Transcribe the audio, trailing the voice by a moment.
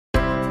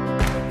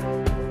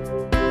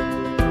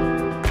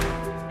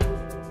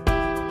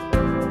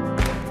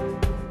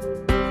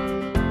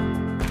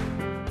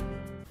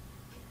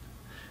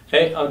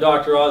Hey, I'm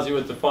Dr. Ozzie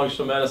with the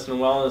Functional Medicine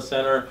and Wellness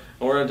Center,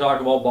 and we're going to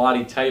talk about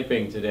body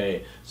typing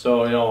today.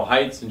 So,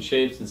 heights and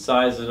shapes and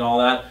sizes and all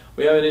that.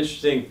 We have an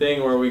interesting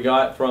thing where we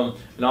got from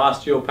an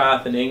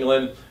osteopath in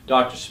England,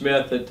 Dr.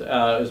 Smith,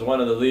 that is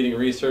one of the leading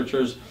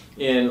researchers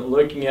in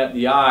looking at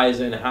the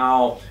eyes and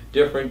how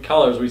different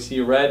colors. We see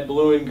red,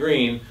 blue, and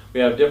green. We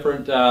have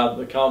different,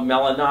 we call it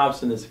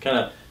melanopsin. It's kind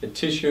of the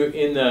tissue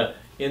in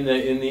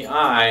the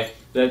eye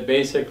that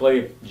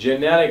basically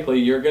genetically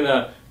you're going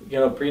to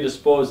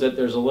predispose that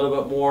there's a little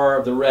bit more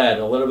of the red,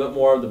 a little bit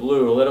more of the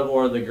blue, a little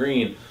more of the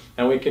green.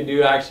 And we can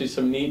do actually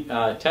some neat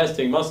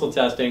testing, muscle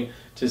testing,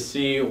 to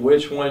see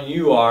which one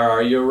you are.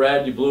 Are you a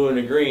red, you blue, and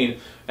a green?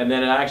 And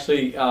then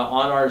actually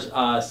on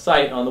our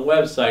site, on the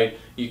website,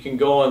 you can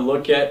go and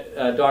look at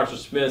Dr.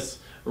 Smith's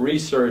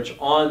research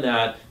on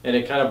that, and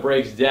it kind of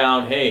breaks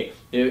down, hey,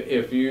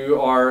 if you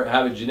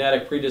have a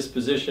genetic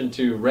predisposition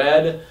to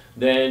red,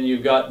 then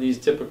you've got these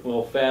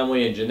typical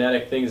family and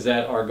genetic things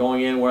that are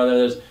going in, whether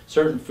there's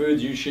certain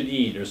foods you should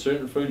eat or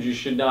certain foods you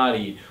should not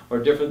eat, or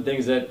different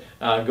things that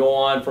go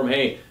on from,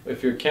 hey,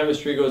 if your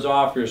chemistry goes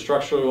off, your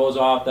structure goes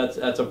off,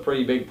 that's a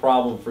pretty big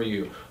problem for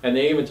you. And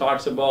they even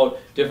talks about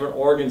different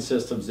organ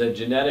systems that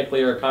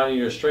genetically are kind of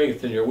your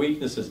strengths and your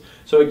weaknesses.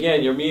 So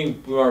again, you're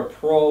being more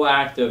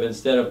proactive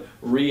instead of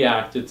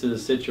reactive to the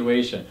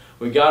situation.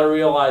 We got to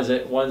realize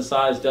that one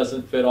size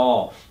doesn't fit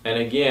all. And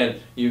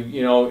again,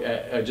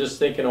 just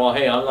thinking, well,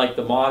 hey, I'm like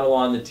the model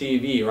on the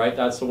TV, right?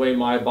 That's the way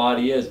my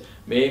body is.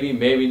 Maybe,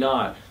 maybe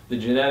not. The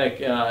genetic,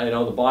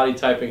 the body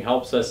typing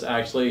helps us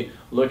actually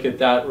look at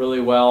that really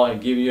well and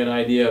give you an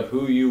idea of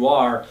who you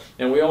are.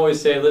 And we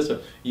always say, listen,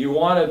 you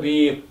want to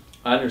be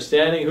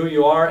understanding who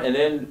you are and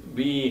then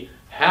be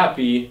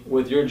happy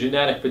with your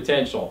genetic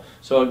potential.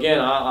 So again,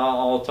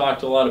 I'll talk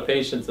to a lot of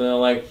patients and they're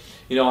like,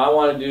 I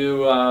want to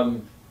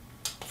do,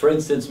 for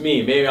instance,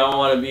 maybe I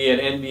want to be an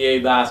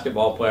NBA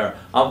basketball player.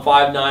 I'm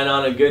 5'9"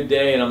 on a good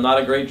day and I'm not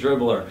a great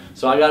dribbler.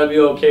 So I got to be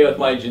okay with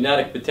my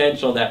genetic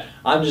potential that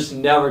I'm just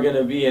never going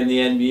to be in the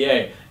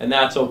NBA. And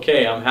that's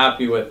okay. I'm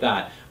happy with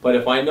that. But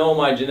if I know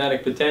my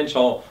genetic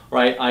potential,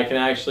 right, I can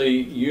actually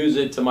use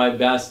it to my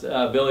best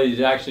ability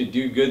to actually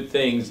do good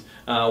things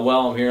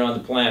while I'm here on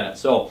the planet.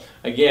 So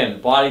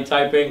again, body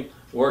typing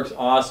works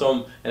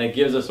awesome, and it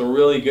gives us a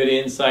really good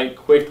insight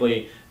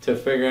quickly to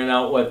figuring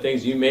out what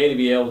things you may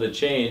be able to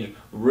change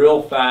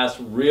real fast,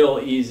 real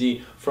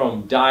easy,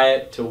 from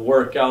diet to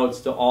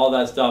workouts to all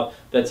that stuff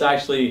that's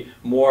actually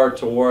more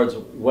towards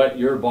what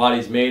your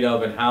body's made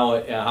of and how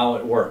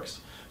it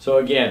works. So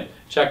again,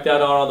 check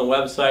that out on the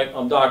website.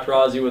 I'm Dr.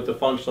 Ozzie with the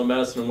Functional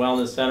Medicine and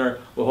Wellness Center.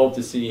 We'll hope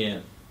to see you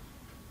in.